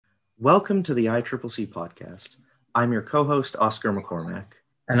Welcome to the ICCC podcast. I'm your co-host, Oscar McCormack.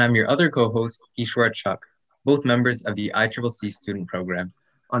 And I'm your other co-host, Ishwar Chak, both members of the ICCC student program.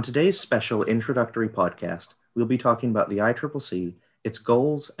 On today's special introductory podcast, we'll be talking about the ICCC, its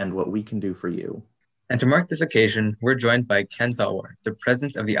goals, and what we can do for you. And to mark this occasion, we're joined by Ken Talwar, the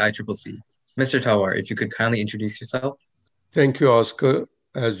president of the ICCC. Mr. Talwar, if you could kindly introduce yourself. Thank you, Oscar.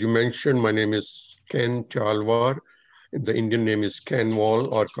 As you mentioned, my name is Ken Talwar. The Indian name is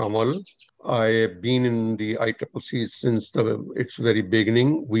Kenwal or Kamal. I have been in the ICCC since its very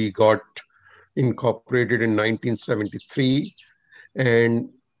beginning. We got incorporated in 1973, and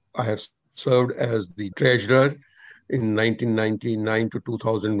I have served as the treasurer in 1999 to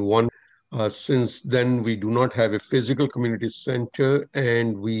 2001. Since then, we do not have a physical community center,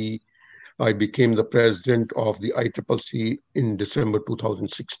 and I became the president of the ICCC in December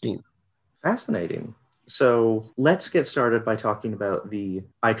 2016. Fascinating. So let's get started by talking about the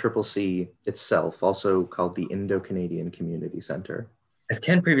ICCC itself, also called the Indo-Canadian Community Centre. As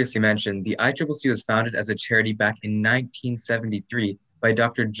Ken previously mentioned, the ICCC was founded as a charity back in 1973 by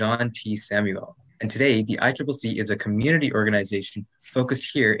Dr. John T. Samuel. And today, the ICCC is a community organization focused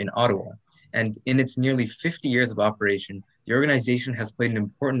here in Ottawa. And in its nearly 50 years of operation, the organization has played an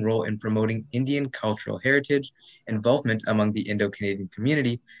important role in promoting Indian cultural heritage, involvement among the Indo-Canadian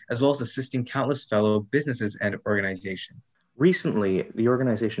community, as well as assisting countless fellow businesses and organizations. Recently, the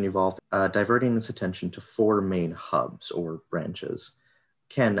organization evolved, diverting its attention to four main hubs or branches.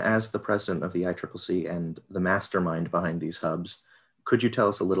 Ken, as the president of the ICCC and the mastermind behind these hubs, could you tell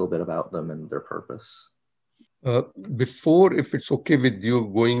us a little bit about them and their purpose? Before, if it's okay with you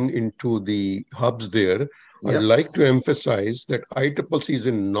going into the hubs there, Yep. I'd like to emphasize that ICCC is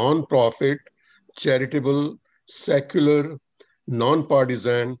a non-profit, charitable, secular,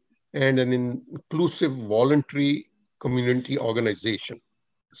 non-partisan, and an inclusive voluntary community organization.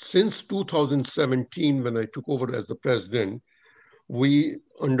 Since 2017, when I took over as the president, we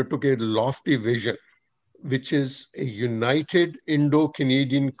undertook a lofty vision, which is a united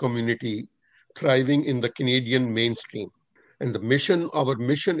Indo-Canadian community thriving in the Canadian mainstream. And our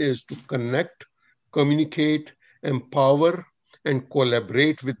mission is to connect, communicate, empower, and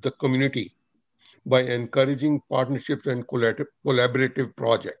collaborate with the community by encouraging partnerships and collaborative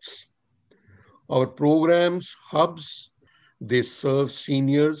projects. Our programs, hubs, they serve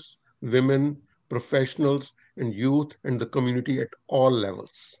seniors, women, professionals, and youth and the community at all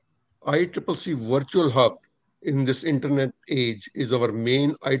levels. ICCC Virtual Hub in this internet age is our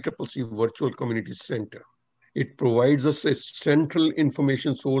main ICCC Virtual Community Center. It provides us a central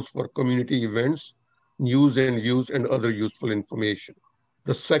information source for community events, news and views, and other useful information.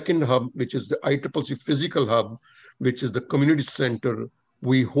 The second hub, which is the ICCC Physical Hub, which is the community center,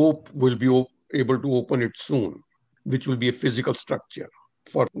 we hope will be able to open it soon, which will be a physical structure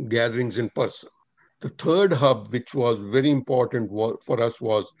for gatherings in person. The third hub, which was very important for us,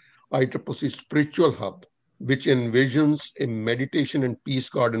 was ICCC Spiritual Hub, which envisions a meditation and peace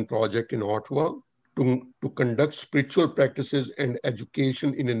garden project in Ottawa to conduct spiritual practices and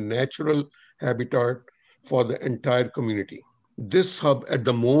education in a natural habitat for the entire community. This hub at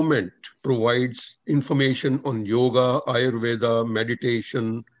the moment provides information on yoga, Ayurveda,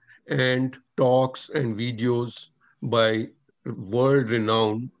 meditation, and talks and videos by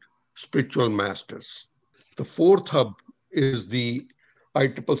world-renowned spiritual masters. The fourth hub is the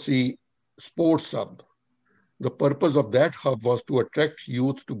ICCC Sports Hub. The purpose of that hub was to attract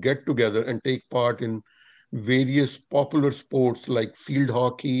youth to get together and take part in various popular sports like field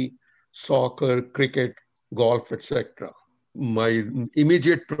hockey, soccer, cricket, golf, etc. My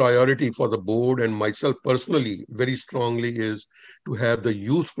immediate priority for the board and myself personally, very strongly, is to have the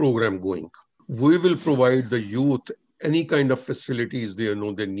youth program going. We will provide the youth any kind of facilities they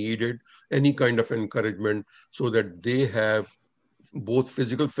know they needed, any kind of encouragement, so that they have both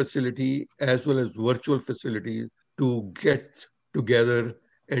physical facility as well as virtual facilities to get together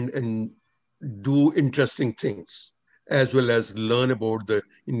and do interesting things, as well as learn about the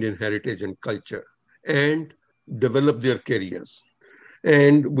Indian heritage and culture and develop their careers.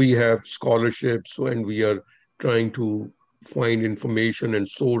 And we have scholarships, and we are trying to find information and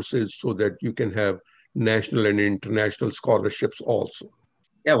sources so that you can have national and international scholarships also.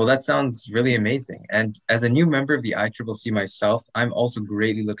 Yeah, well, that sounds really amazing. And as a new member of the ICCC myself, I'm also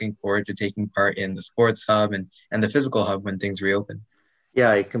greatly looking forward to taking part in the sports hub and the physical hub when things reopen.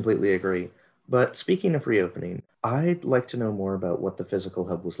 Yeah, I completely agree. But speaking of reopening, I'd like to know more about what the physical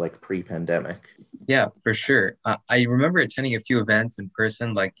hub was like pre-pandemic. Yeah, for sure. I remember attending a few events in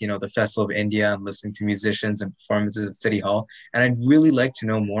person, like, the Festival of India, and listening to musicians and performances at City Hall. And I'd really like to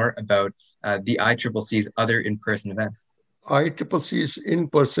know more about the ICCC's other in-person events. ICCC's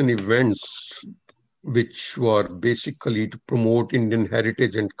in-person events, which were basically to promote Indian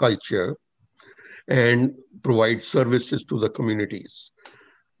heritage and culture and provide services to the communities.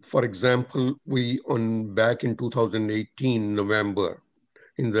 For example, back in 2018, November,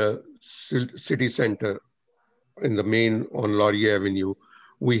 in the city center, in the main on Laurier Avenue,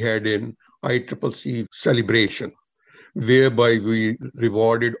 we had an ICCC celebration, whereby we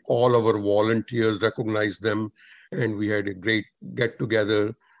rewarded all our volunteers, recognized them, and we had a great get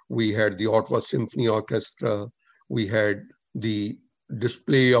together. We had the Ottawa Symphony Orchestra, we had the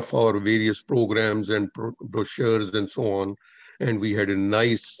display of our various programs and brochures and so on, and we had a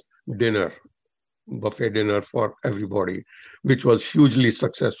nice dinner, buffet dinner for everybody, which was hugely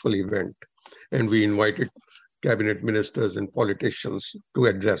successful event. And we invited cabinet ministers and politicians to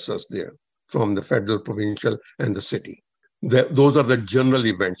address us there from the federal, provincial, and the city. Those are the general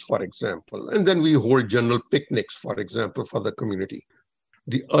events, for example. And then we hold general picnics, for example, for the community.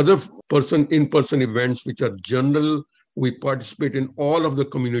 The other in-person events, which are general, we participate in all of the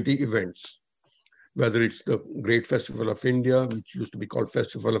community events, whether it's the Great Festival of India, which used to be called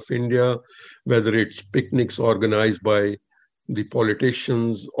Festival of India, whether it's picnics organized by the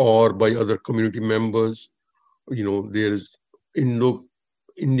politicians or by other community members. There is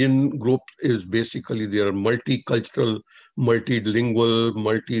Indian group is basically, they are multicultural, multilingual,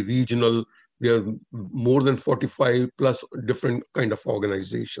 multi-regional. There are more than 45 plus different kind of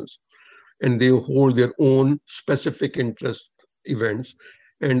organizations. And they hold their own specific interest events,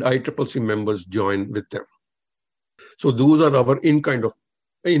 and ICCC members join with them. So those are our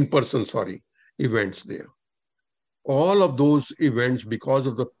in-person events there. All of those events, because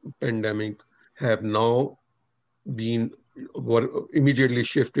of the pandemic, have now were immediately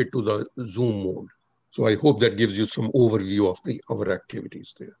shifted to the Zoom mode. So I hope that gives you some overview of our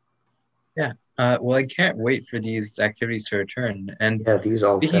activities there. Yeah. Well, I can't wait for these activities to return. And yeah, these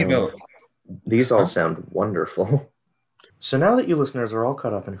all sound wonderful. So now that you listeners are all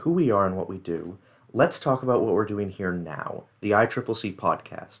caught up in who we are and what we do, let's talk about what we're doing here now, the ICCC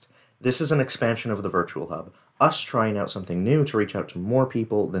podcast. This is an expansion of the Virtual Hub, us trying out something new to reach out to more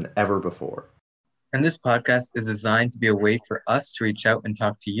people than ever before. And this podcast is designed to be a way for us to reach out and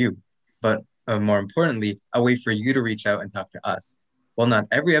talk to you, but more importantly, a way for you to reach out and talk to us. While not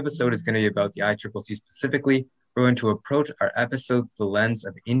every episode is going to be about the ICCC specifically, we're going to approach our episode through the lens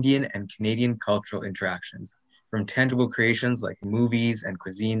of Indian and Canadian cultural interactions, from tangible creations like movies and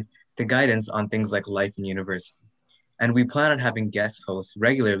cuisine to guidance on things like life in university. And we plan on having guest hosts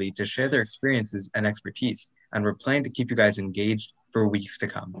regularly to share their experiences and expertise, and we're planning to keep you guys engaged for weeks to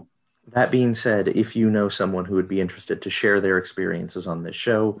come. That being said, if you know someone who would be interested to share their experiences on this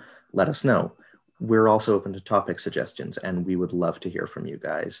show, let us know. We're also open to topic suggestions, and we would love to hear from you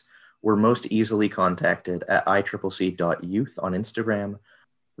guys. We're most easily contacted at iccc.youth on Instagram.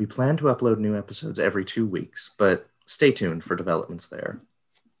 We plan to upload new episodes every 2 weeks, but stay tuned for developments there.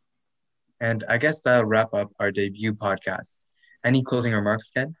 And I guess that'll wrap up our debut podcast. Any closing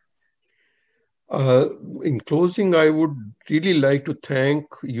remarks, Ken? In closing, I would really like to thank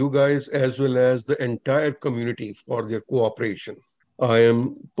you guys as well as the entire community for their cooperation. I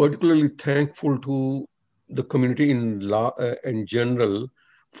am particularly thankful to the community in general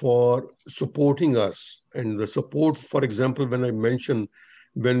for supporting us, and the support, for example,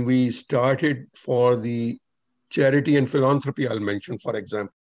 when we started for the charity and philanthropy, I'll mention, for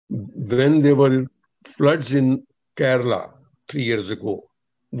example, when there were floods in Kerala 3 years ago,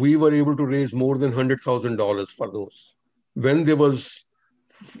 we were able to raise more than $100,000 for those. When there was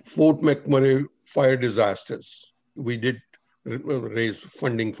Fort McMurray fire disasters, we did raise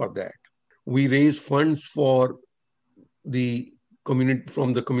funding for that. We raised funds for the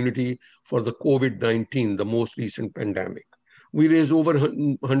community for the COVID-19, the most recent pandemic. We raised over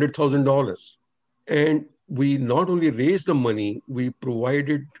 $100,000. And we not only raised the money, we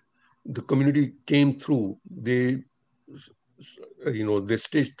provided, the community came through. They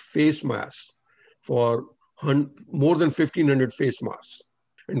stitched face masks for more than 1,500 face masks.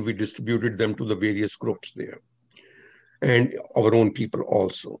 And we distributed them to the various groups there, and our own people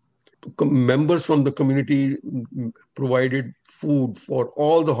also. Members from the community provided food for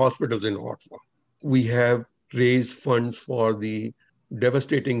all the hospitals in Ottawa. We have raised funds for the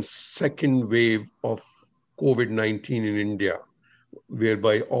devastating second wave of COVID-19 in India,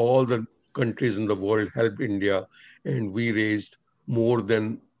 whereby all the countries in the world helped India, and we raised more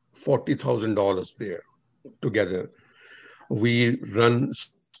than $40,000 there together. We run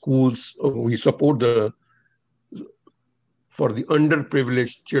schools, we support for the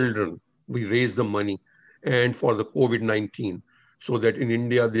underprivileged children, we raise the money, and for the COVID-19, so that in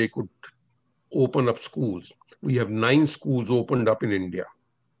India they could open up schools. We have 9 schools opened up in India,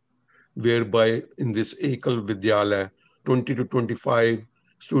 whereby in this Ekal Vidyalaya, 20 to 25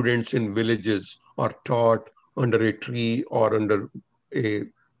 students in villages are taught under a tree or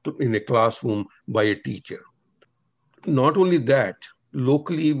in a classroom by a teacher. Not only that,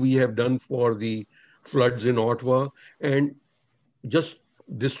 locally we have done for the floods in Ottawa, and just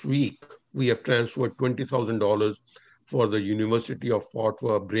this week we have transferred $20,000 for the University of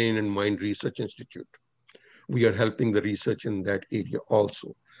Ottawa Brain and Mind Research Institute. We are helping the research in that area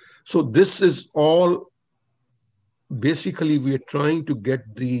also. So this is all, basically we are trying to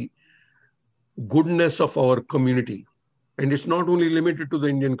get the goodness of our community. And it's not only limited to the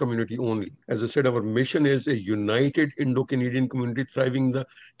Indian community only. As I said, our mission is a united Indo-Canadian community thriving the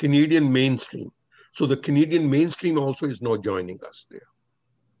Canadian mainstream. So the Canadian mainstream also is now joining us there.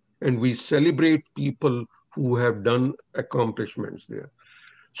 And we celebrate people who have done accomplishments there.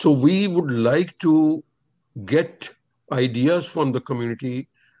 So we would like to get ideas from the community,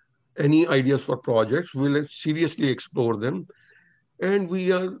 any ideas for projects, we'll seriously explore them. And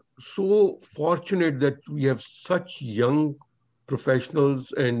we are so fortunate that we have such young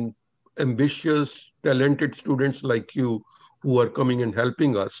professionals and ambitious, talented students like you who are coming and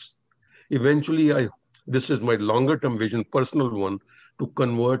helping us. Eventually, this is my longer term vision, personal one, to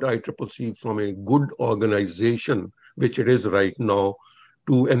convert ICCC from a good organization, which it is right now,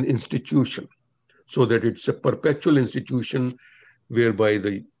 to an institution, so that it's a perpetual institution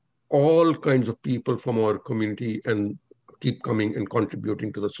whereby all kinds of people from our community and keep coming and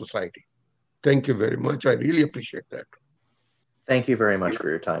contributing to the society. Thank you very much. I really appreciate that. Thank you very much for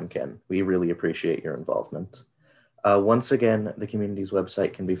your time, Ken. We really appreciate your involvement. Once again, the community's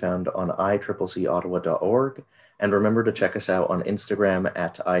website can be found on icccottawa.org, and remember to check us out on Instagram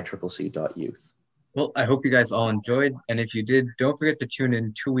at iccc.youth. Well, I hope you guys all enjoyed, and if you did, don't forget to tune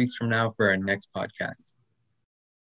in 2 weeks from now for our next podcast.